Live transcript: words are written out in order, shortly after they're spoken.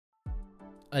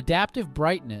Adaptive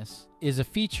brightness is a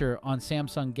feature on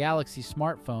Samsung Galaxy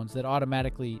smartphones that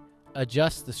automatically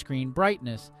adjusts the screen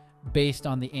brightness based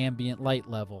on the ambient light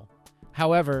level.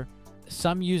 However,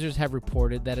 some users have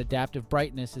reported that adaptive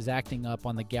brightness is acting up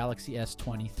on the Galaxy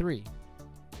S23.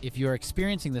 If you are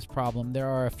experiencing this problem, there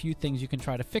are a few things you can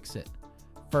try to fix it.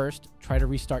 First, try to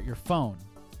restart your phone.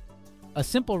 A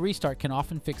simple restart can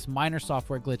often fix minor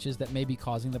software glitches that may be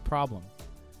causing the problem.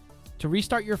 To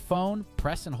restart your phone,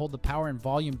 press and hold the power and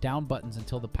volume down buttons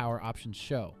until the power options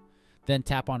show. Then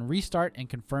tap on Restart and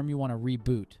confirm you want to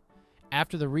reboot.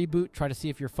 After the reboot, try to see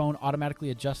if your phone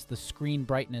automatically adjusts the screen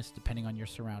brightness depending on your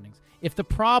surroundings. If the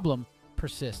problem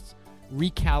persists,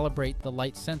 recalibrate the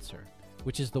light sensor,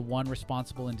 which is the one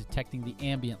responsible in detecting the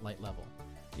ambient light level.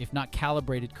 If not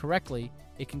calibrated correctly,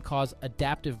 it can cause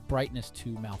adaptive brightness to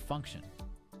malfunction.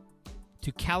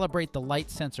 To calibrate the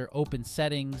light sensor, open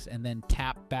Settings and then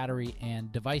tap Battery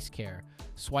and Device Care.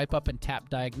 Swipe up and tap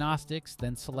Diagnostics,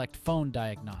 then select Phone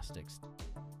Diagnostics.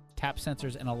 Tap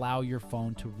Sensors and allow your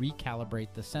phone to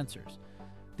recalibrate the sensors.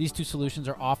 These two solutions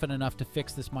are often enough to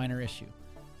fix this minor issue.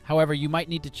 However, you might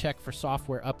need to check for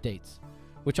software updates,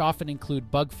 which often include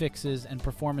bug fixes and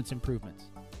performance improvements.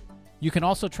 You can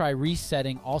also try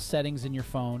resetting all settings in your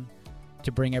phone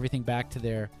to bring everything back to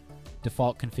their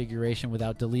default configuration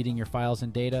without deleting your files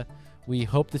and data. We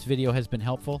hope this video has been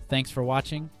helpful. Thanks for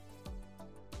watching.